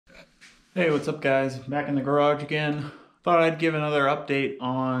Hey, what's up guys? Back in the garage again. Thought I'd give another update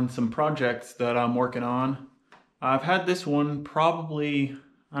on some projects that I'm working on. I've had this one probably,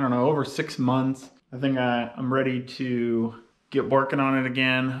 I don't know, over 6 months. I think I'm ready to get working on it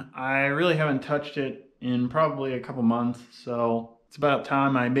again. I really haven't touched it in probably a couple months, so it's about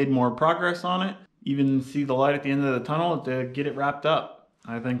time I made more progress on it. Even see the light at the end of the tunnel to get it wrapped up.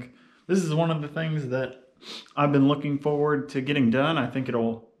 I think this is one of the things that I've been looking forward to getting done. I think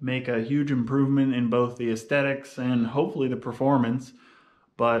it'll make a huge improvement in both the aesthetics and hopefully the performance,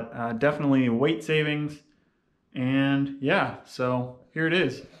 but definitely weight savings. And yeah, so here it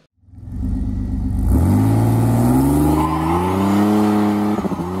is.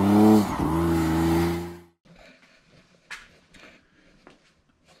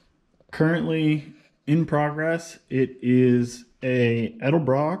 Currently in progress, it is a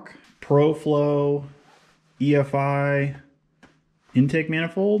Edelbrock ProFlow EFI intake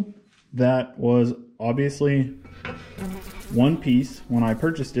manifold that was obviously one piece when I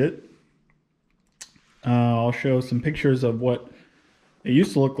purchased it. I'll show some pictures of what it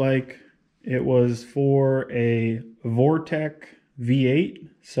used to look like. It was for a Vortec V8,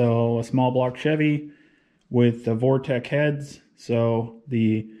 so a small block Chevy with the Vortec heads. So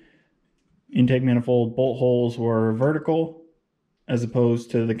the intake manifold bolt holes were vertical as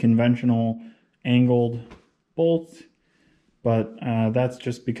opposed to the conventional angled bolts. But that's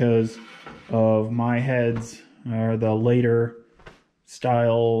just because of my heads, or the later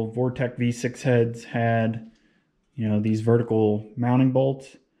style Vortec V6 heads had, these vertical mounting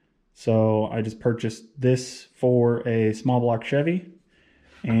bolts. So I just purchased this for a small block Chevy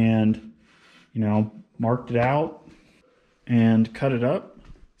and, marked it out and cut it up.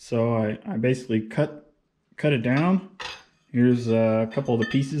 So I basically cut it down. Here's a couple of the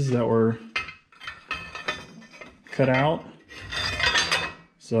pieces that were cut out.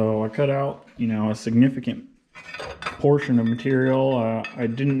 So I cut out, a significant portion of material. I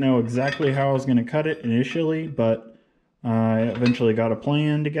didn't know exactly how I was going to cut it initially, but I eventually got a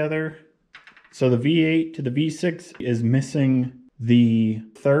plan together. So the V8 to the V6 is missing the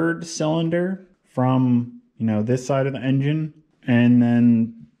third cylinder from, this side of the engine, and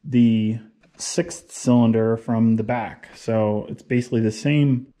then the sixth cylinder from the back. So it's basically the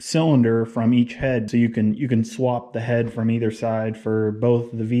same cylinder from each head. So you can swap the head from either side for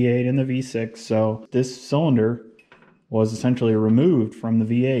both the V8 and the V6. So this cylinder was essentially removed from the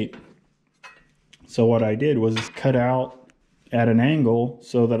V8. So what I did was cut out at an angle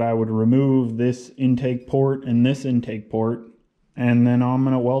so that I would remove this intake port and this intake port, and then I'm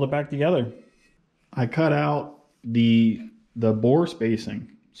going to weld it back together. I cut out the bore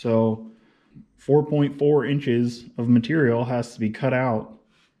spacing. So 4.4 inches of material has to be cut out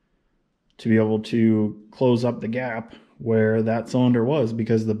to be able to close up the gap where that cylinder was,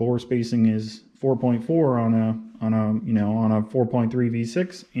 because the bore spacing is 4.4 on a 4.3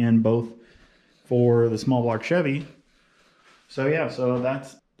 V6 and both for the small block Chevy. So yeah, so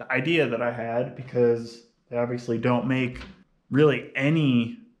that's the idea that I had, because they obviously don't make really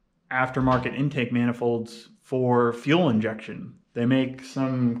any aftermarket intake manifolds for fuel injection. They make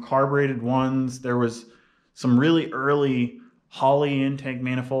some carbureted ones. There was some really early Holley intake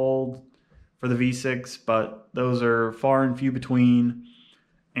manifold for the V6, but those are far and few between.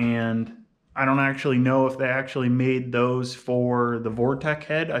 And I don't actually know if they actually made those for the Vortec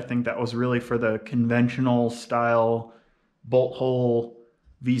head. I think that was really for the conventional style bolt hole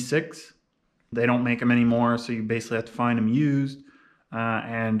V6. They don't make them anymore, so you basically have to find them used.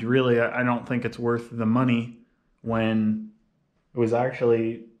 And really, I don't think it's worth the money when it was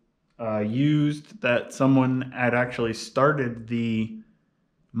actually used, that someone had actually started the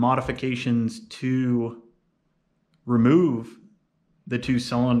modifications to remove the two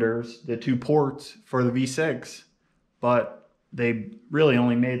cylinders, the two ports for the V6, but they really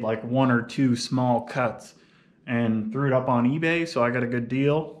only made like one or two small cuts and threw it up on eBay, so I got a good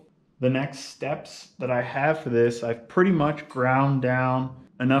deal. The next steps that I have for this, I've pretty much ground down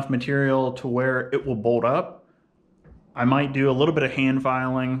enough material to where it will bolt up. I might do a little bit of hand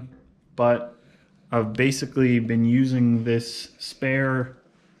filing, but I've basically been using this spare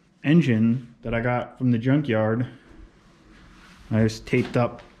engine that I got from the junkyard. I just taped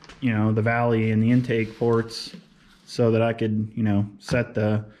up, the valley and the intake ports so that I could, set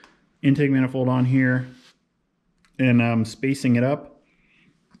the intake manifold on here. And I'm spacing it up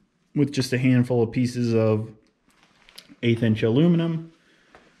with just a handful of pieces of 1/8 inch aluminum,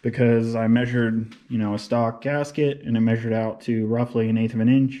 because I measured, a stock gasket, and it measured out to roughly 1/8 of an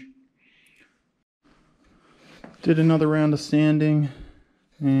inch. Did another round of sanding,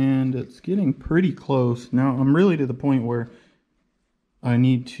 and it's getting pretty close. Now I'm really to the point where I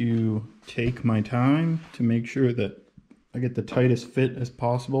need to take my time to make sure that I get the tightest fit as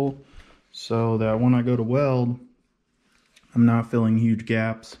possible so that when I go to weld, I'm not filling huge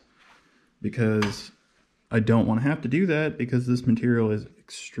gaps, because I don't want to have to do that because this material is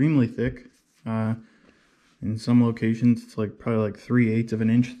extremely thick. In some locations it's like probably like 3/8 of an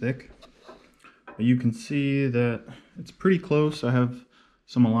inch thick. But you can see that it's pretty close. I have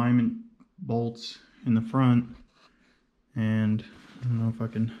some alignment bolts in the front, and I don't know if I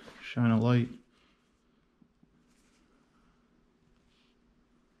can shine a light.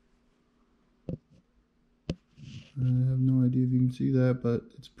 I have no idea if you can see that, but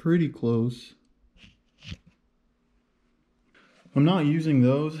it's pretty close. I'm not using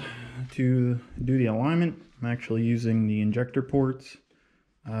those to do the alignment. I'm actually using the injector ports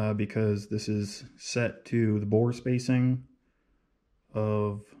because this is set to the bore spacing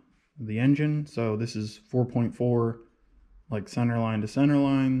of the engine. So this is 4.4 like center line to center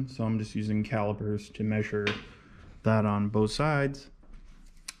line. So I'm just using calipers to measure that on both sides.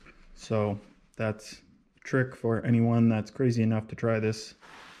 So that's a trick for anyone that's crazy enough to try this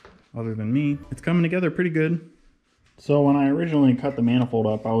other than me. It's coming together pretty good. So when I originally cut the manifold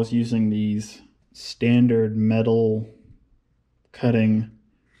up, I was using these standard metal cutting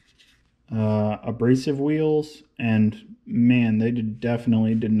abrasive wheels, and man, they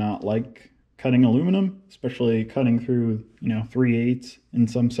definitely did not like cutting aluminum, especially cutting through, 3/8 in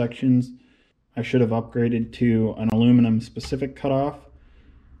some sections. I should have upgraded to an aluminum specific cutoff.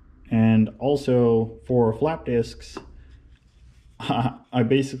 And also for flap discs, I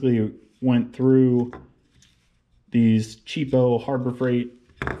basically went through these cheapo Harbor Freight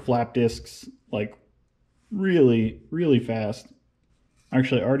flap discs like really fast.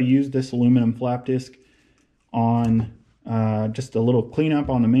 Actually, I already used this aluminum flap disc on just a little cleanup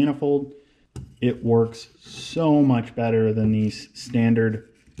on the manifold. It works so much better than these standard,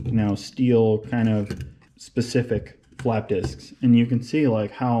 steel kind of specific flap discs. And you can see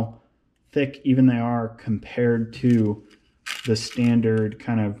like how thick even they are compared to the standard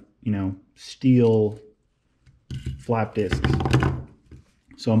kind of, steel flap discs.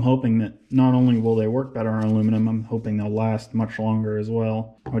 So I'm hoping that not only will they work better on aluminum, I'm hoping they'll last much longer as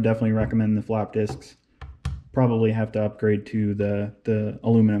well. I would definitely recommend the flap discs. Probably have to upgrade to the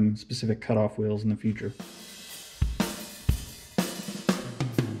aluminum specific cutoff wheels in the future.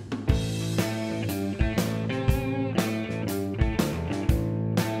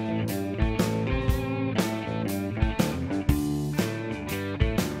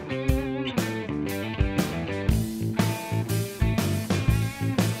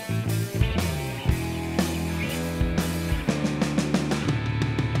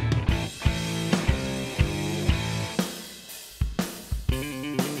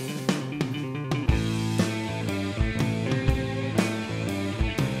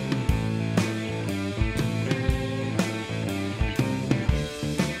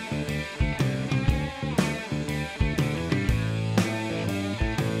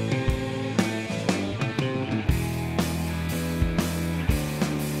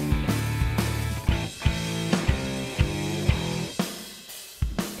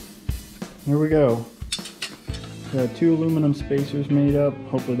 Here we go. Got 2 aluminum spacers made up.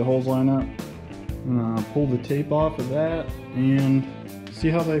 Hopefully the holes line up. I'm gonna pull the tape off of that and see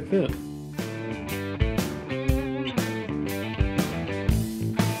how they fit.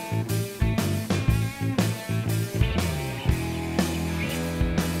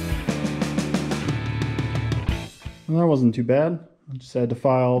 Well, that wasn't too bad. I just had to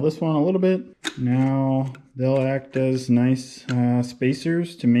file this one a little bit. Now they'll act as nice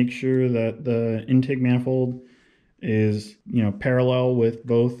spacers to make sure that the intake manifold is, parallel with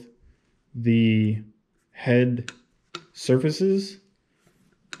both the head surfaces.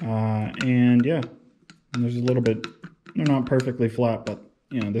 And yeah, there's a little bit, they're not perfectly flat, but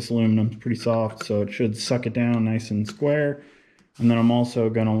this aluminum's pretty soft, so it should suck it down nice and square. And then I'm also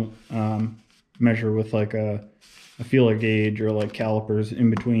gonna measure with like a feeler gauge or like calipers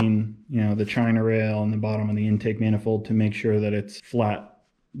in between, the china rail and the bottom of the intake manifold to make sure that it's flat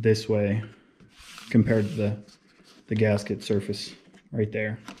this way compared to the gasket surface right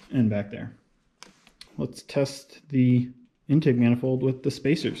there and back there. Let's test the intake manifold with the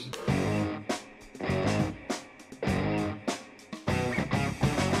spacers.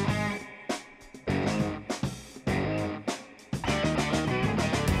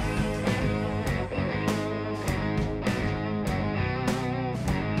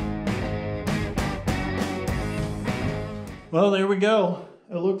 Well, there we go.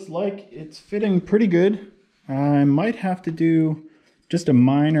 It looks like it's fitting pretty good. I might have to do just a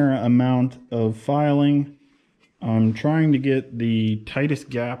minor amount of filing I'm trying to get the tightest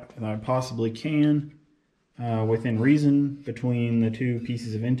gap that I possibly can within reason between the two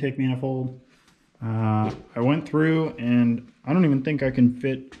pieces of intake manifold. I went through and I don't even think I can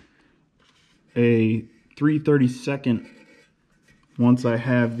fit a 3/32 once I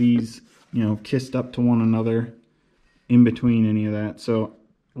have these, you know, kissed up to one another in between any of that. So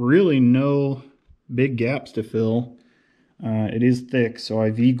really no big gaps to fill. It is thick, so I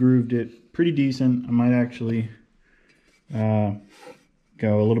V-grooved it pretty decent. I might actually go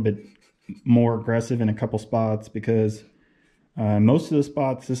a little bit more aggressive in a couple spots, because most of the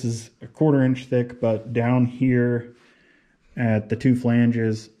spots, this is a 1/4 inch thick, but down here at the two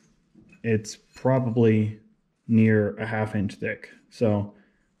flanges, it's probably near a 1/2 inch thick. So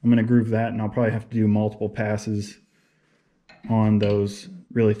I'm going to groove that, and I'll probably have to do multiple passes on those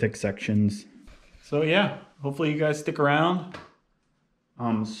really thick sections. So yeah, hopefully you guys stick around.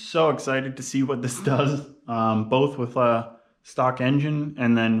 I'm so excited to see what this does, both with a stock engine,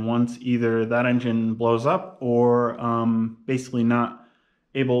 and then once either that engine blows up or basically not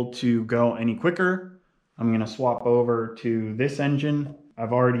able to go any quicker, I'm going to swap over to this engine.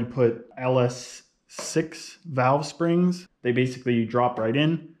 I've already put LS6 valve springs. They basically drop right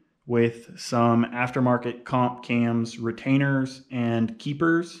in with some aftermarket comp cams, retainers, and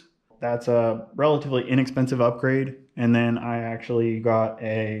keepers. That's a relatively inexpensive upgrade. And then I actually got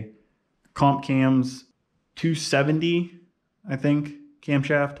a comp cams 270, I think,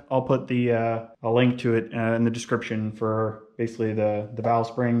 camshaft. I'll put the a link to it in the description for basically the valve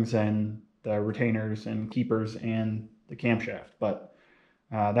springs and the retainers and keepers and the camshaft. But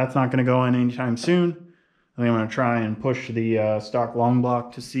that's not going to go in anytime soon. I think I'm going to try and push the stock long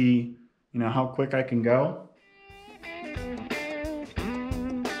block to see, you know, how quick I can go.